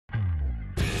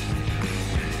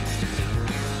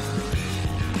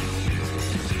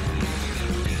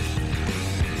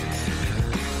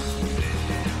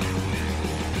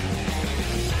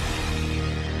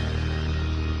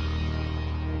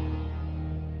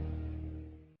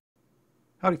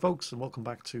Howdy folks, and welcome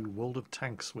back to World of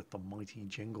Tanks with the mighty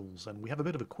Jingles. And we have a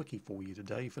bit of a quickie for you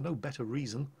today for no better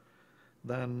reason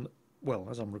than, well,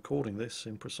 as I'm recording this,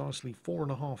 in precisely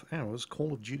 4.5 hours,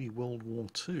 Call of Duty World War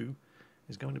II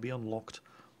is going to be unlocked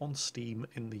on Steam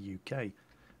in the UK.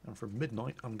 And from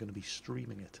midnight I'm going to be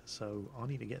streaming it, so I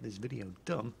need to get this video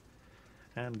done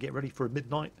and get ready for a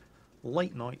midnight,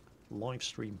 late night live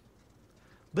stream.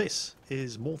 This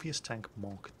is Morpheus Tank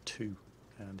Mark II.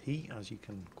 And he, as you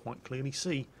can quite clearly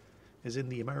see, is in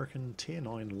the American Tier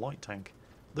 9 light tank,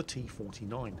 the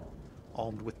T-49,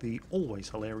 armed with the always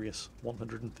hilarious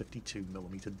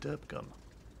 152mm derp gun.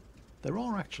 There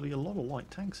are actually a lot of light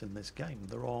tanks in this game.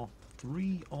 There are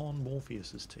 3 on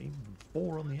Morpheus's team and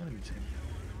 4 on the enemy team.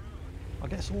 I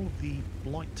guess all of the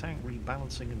light tank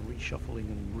rebalancing and reshuffling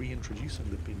and reintroducing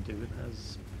they've been doing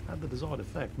has had the desired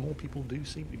effect. More people do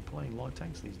seem to be playing light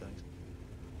tanks these days.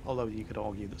 Although you could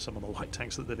argue that some of the light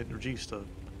tanks that they've introduced are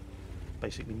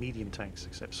basically medium tanks,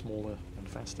 except smaller and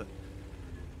faster.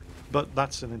 But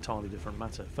that's an entirely different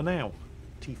matter. For now,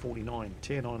 T-49,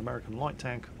 Tier 9 American light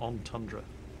tank on Tundra.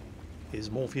 Is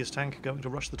Morpheus tank going to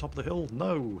rush the top of the hill?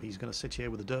 No, he's going to sit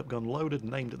here with a derp gun loaded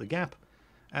and aimed at the gap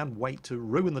and wait to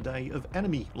ruin the day of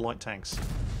enemy light tanks,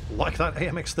 like that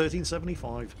AMX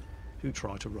 1375 who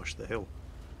try to rush the hill.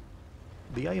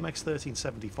 The AMX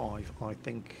 1375, I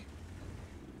think,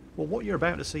 well, what you're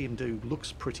about to see him do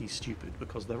looks pretty stupid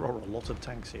because there are a lot of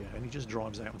tanks here and he just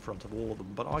drives out in front of all of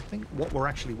them. But I think what we're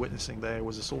actually witnessing there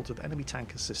was a sort of enemy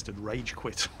tank assisted rage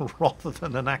quit rather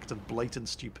than an act of blatant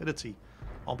stupidity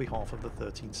on behalf of the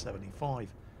 1375.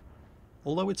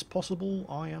 Although it's possible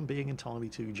I am being entirely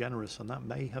too generous and that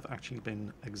may have actually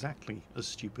been exactly as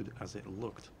stupid as it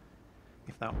looked.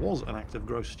 If that was an act of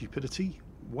gross stupidity,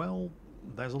 well,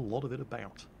 there's a lot of it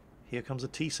about. Here comes a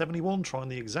T-71 trying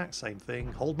the exact same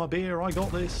thing. Hold my beer, I got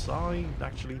this.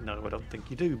 Actually, no, I don't think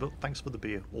you do, but thanks for the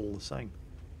beer all the same.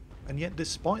 And yet,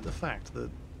 despite the fact that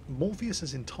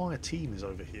Morpheus's entire team is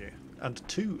over here, and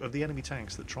 2 of the enemy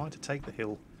tanks that tried to take the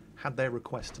hill had their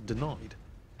request denied,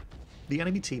 the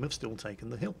enemy team have still taken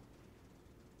the hill.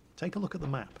 Take a look at the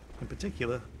map, in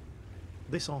particular,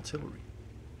 this artillery.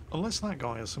 Unless that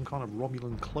guy has some kind of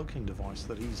Romulan cloaking device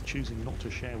that he's choosing not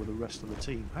to share with the rest of the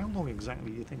team, how long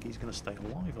exactly do you think he's going to stay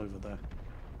alive over there?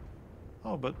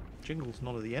 Oh, but Jingles,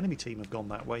 none of the enemy team have gone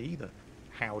that way either.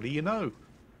 How do you know?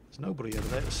 There's nobody over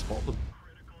there to spot them.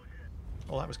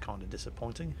 Well, that was kind of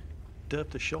disappointing.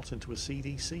 Derped a shot into a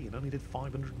CDC and only did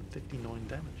 559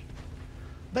 damage.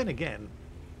 Then again,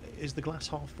 is the glass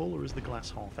half full or is the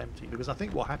glass half empty? Because I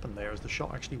think what happened there is the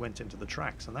shot actually went into the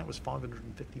tracks and that was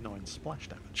 559 splash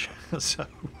damage. So,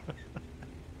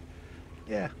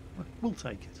 yeah, we'll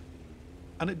take it.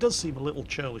 And it does seem a little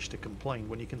churlish to complain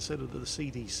when you consider that the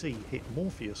CDC hit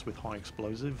Morpheus with high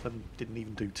explosive and didn't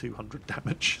even do 200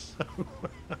 damage. So,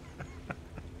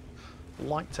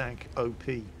 light tank OP,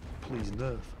 please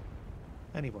nerf.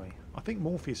 Anyway, I think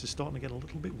Morpheus is starting to get a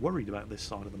little bit worried about this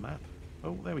side of the map.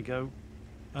 Oh, there we go.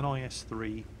 An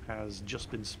IS-3 has just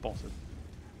been spotted.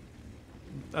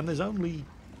 And there's only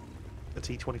a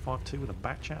T-25-2 and a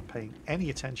Batchat paying any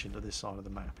attention to this side of the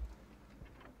map.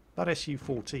 That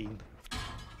Su-14,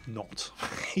 not.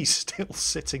 He's still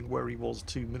sitting where he was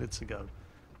 2 minutes ago,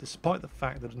 despite the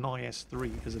fact that an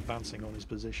IS-3 is advancing on his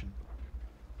position.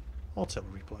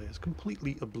 Artillery players,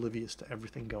 completely oblivious to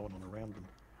everything going on around them.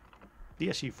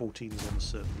 The Su-14 is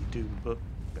almost certainly doomed, but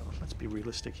let's be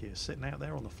realistic here. Sitting out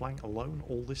there on the flank alone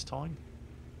all this time,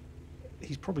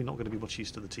 he's probably not going to be much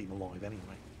use to the team alive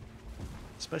anyway.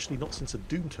 Especially not since a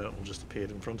Doom Turtle just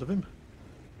appeared in front of him.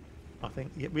 I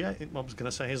think, yeah, I was going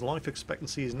to say his life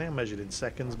expectancy is now measured in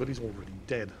seconds, but he's already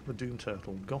dead. The Doom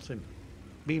Turtle got him.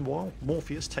 Meanwhile,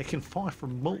 Morpheus taking fire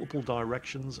from multiple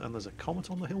directions, and there's a Comet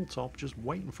on the hilltop just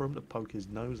waiting for him to poke his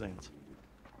nose out.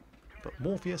 But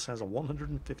Morpheus has a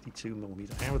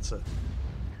 152mm howitzer,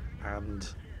 and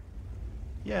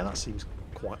yeah, that seems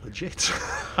quite legit.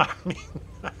 I mean,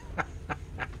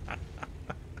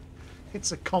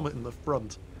 it's a Comet in the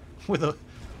front with a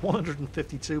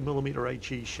 152mm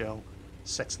HE shell,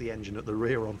 sets the engine at the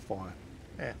rear on fire.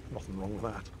 Nothing wrong with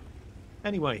that.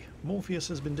 Anyway, Morpheus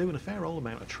has been doing a fair old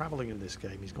amount of travelling in this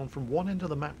game. He's gone from one end of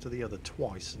the map to the other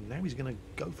twice, and now he's going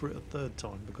to go for it a third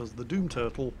time because the Doom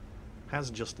Turtle has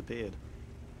just appeared.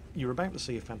 You're about to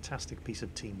see a fantastic piece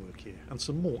of teamwork here, and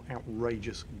some more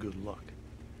outrageous good luck.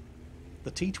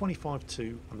 The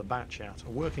T-25-2 and the Batchat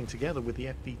are working together with the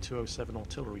FV-207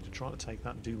 artillery to try to take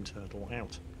that Doom Turtle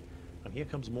out. And here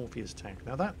comes Morpheus tank.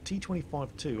 Now that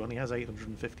T-25-2 only has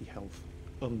 850 health,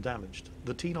 undamaged.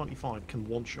 The T-95 can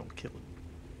one-shot kill him.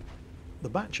 The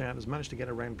Batchat has managed to get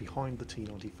around behind the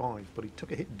T-95, but he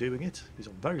took a hit doing it. He's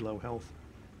on very low health,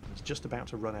 He's just about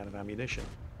to run out of ammunition.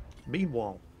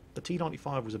 Meanwhile, the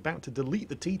T-95 was about to delete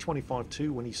the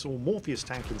T-25-2 when he saw Morpheus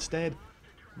tank instead.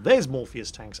 There's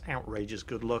Morpheus tank's outrageous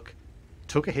good luck.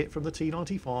 Took a hit from the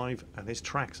T-95 and his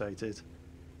tracks ate it.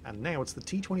 And now it's the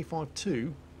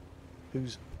T-25-2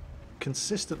 who's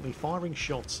consistently firing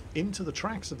shots into the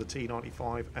tracks of the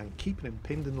T-95 and keeping him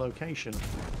pinned in location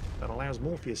that allows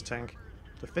Morpheus tank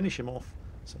to finish him off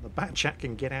so the Batchat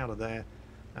can get out of there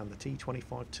and the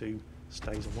T-25-2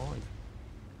 stays alive.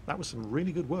 That was some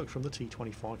really good work from the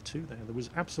T-25-2 there. There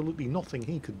was absolutely nothing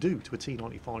he could do to a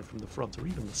T-95 from the front or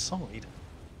even the side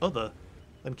other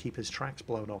than keep his tracks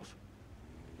blown off.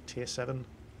 Tier 7,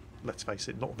 let's face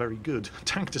it, not very good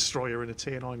tank destroyer in a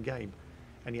Tier 9 game,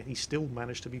 and yet he still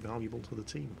managed to be valuable to the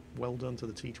team. Well done to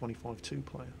the T-25-2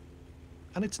 player.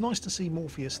 And it's nice to see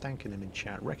Morpheus thanking him in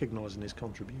chat, recognising his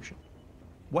contribution.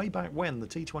 Way back when, the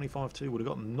T-25-2 would have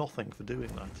gotten nothing for doing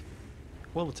that.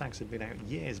 Well, the tanks had been out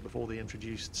years before they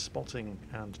introduced spotting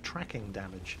and tracking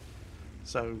damage.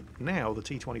 So now the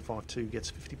T-25-2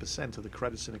 gets 50% of the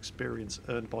credits and experience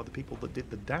earned by the people that did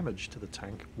the damage to the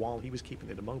tank while he was keeping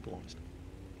it immobilised.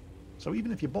 So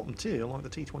even if you're bottom tier like the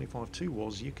T-25-2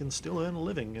 was, you can still earn a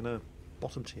living in a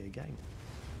bottom tier game.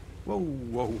 Whoa,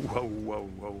 whoa, whoa, whoa,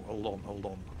 whoa, hold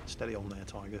on. Steady on there,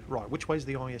 Tiger. Right, which way's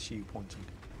the ISU pointing?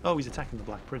 Oh, he's attacking the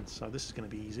Black Prince, so this is going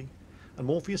to be easy. And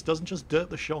Morpheus doesn't just dirt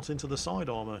the shot into the side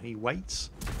armour, he waits,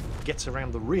 gets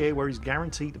around the rear where he's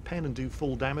guaranteed to pen and do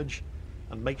full damage,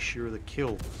 and makes sure of the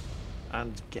kill.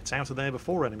 And gets out of there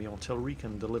before enemy artillery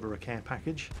can deliver a care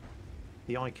package.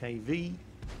 The IKV,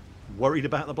 worried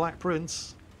about the Black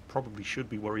Prince, probably should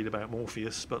be worried about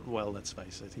Morpheus, but well, let's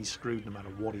face it, he's screwed no matter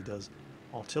what he does.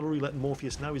 Artillery letting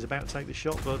Morpheus know he's about to take the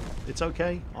shot, but it's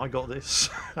okay, I got this.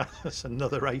 That's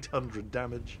another 800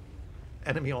 damage.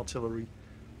 Enemy artillery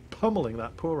pummeling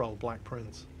that poor old Black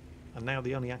Prince. And now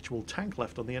the only actual tank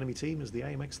left on the enemy team is the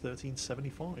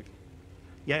AMX-1375.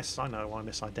 Yes, I know, I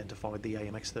misidentified the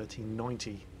AMX-1390.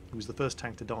 It was the first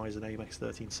tank to die as an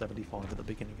AMX-1375 at the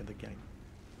beginning of the game.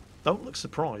 Don't look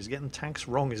surprised, getting tanks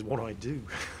wrong is what I do.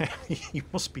 You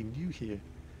must be new here.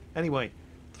 Anyway,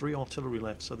 3 artillery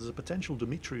left, so there's a potential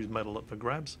Dimitri's medal up for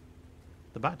grabs.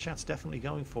 The Batchat's definitely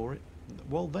going for it.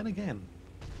 Well, then again,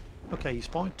 okay, he's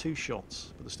fired 2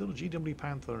 shots, but there's still a GW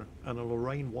Panther and a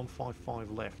Lorraine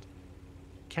 155 left.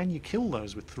 Can you kill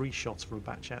those with 3 shots for a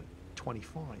Batchat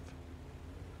 25?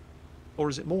 Or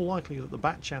is it more likely that the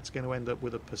Batchat's going to end up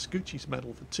with a Pascucci's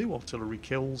medal for 2 artillery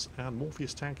kills and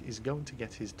Morpheus tank is going to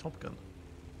get his Top Gun?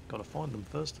 Gotta find them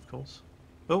first, of course.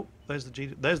 Oh, there's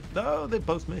the oh, they've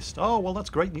both missed. Oh, well, that's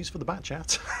great news for the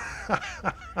Batchat.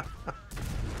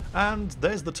 And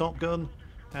there's the Top Gun,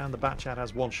 and the Batchat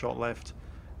has 1 shot left,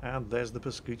 and there's the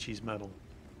Pascucci's medal.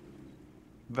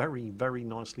 Very, very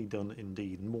nicely done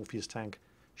indeed. And Morpheus tank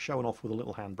showing off with a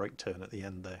little handbrake turn at the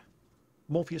end there.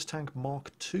 Morpheus tank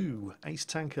Mark II, ace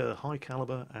tanker, high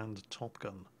caliber, and Top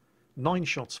Gun. 9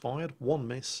 shots fired, 1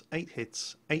 miss, 8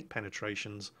 hits, 8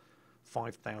 penetrations,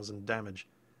 5,000 damage.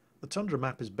 The Tundra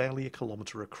map is barely a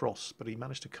kilometre across, but he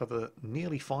managed to cover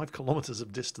nearly 5 kilometres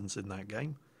of distance in that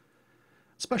game.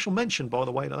 Special mention, by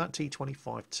the way, to that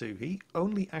T-25-2. He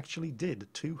only actually did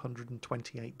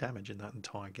 228 damage in that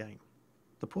entire game.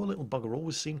 The poor little bugger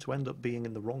always seemed to end up being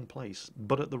in the wrong place,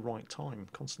 but at the right time,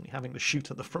 constantly having to shoot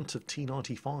at the front of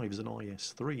T-95s and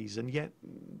IS-3s, and yet,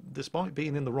 despite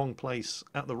being in the wrong place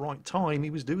at the right time, he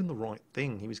was doing the right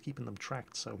thing. He was keeping them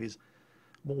tracked so his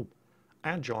more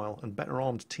agile and better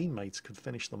armed teammates could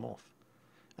finish them off.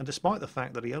 And despite the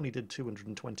fact that he only did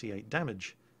 228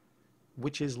 damage,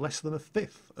 which is less than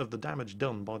 1/5 of the damage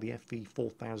done by the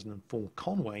FV4004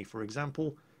 Conway, for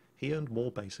example, he earned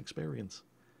more base experience.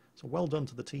 So well done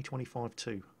to the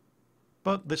T-25-2.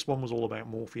 But this one was all about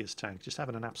Morpheus tank, just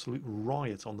having an absolute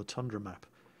riot on the Tundra map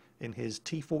in his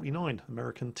T-49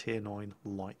 American Tier 9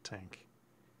 light tank.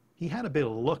 He had a bit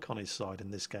of luck on his side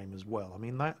in this game as well. I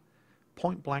mean, that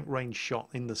point-blank range shot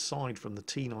in the side from the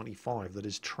T-95 that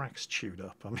his tracks chewed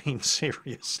up. I mean,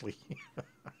 seriously.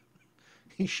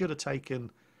 He should have taken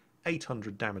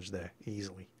 800 damage there,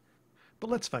 easily. But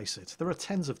let's face it, there are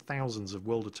tens of thousands of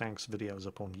World of Tanks videos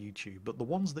up on YouTube, but the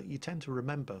ones that you tend to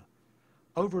remember,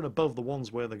 over and above the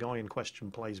ones where the guy in question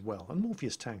plays well, and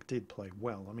Morpheus tank did play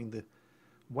well. I mean, the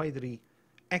way that he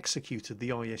executed the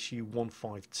ISU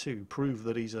 152 proved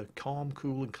that he's a calm,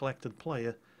 cool and collected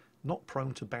player, not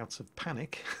prone to bouts of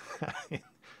panic,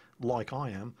 like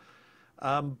I am.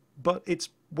 But it's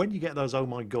when you get those oh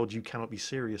my god you cannot be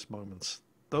serious moments,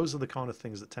 those are the kind of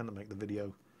things that tend to make the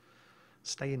video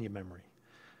stay in your memory.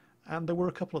 And there were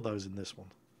a couple of those in this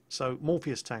one. So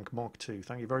Morpheus tank Mark II,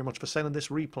 thank you very much for sending this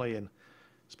replay in.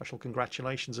 Special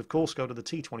congratulations, of course, go to the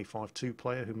T25-2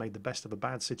 player who made the best of a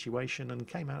bad situation and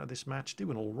came out of this match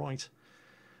doing all right.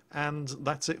 And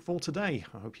that's it for today.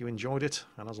 I hope you enjoyed it,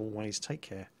 and as always, take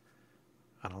care,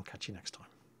 and I'll catch you next time.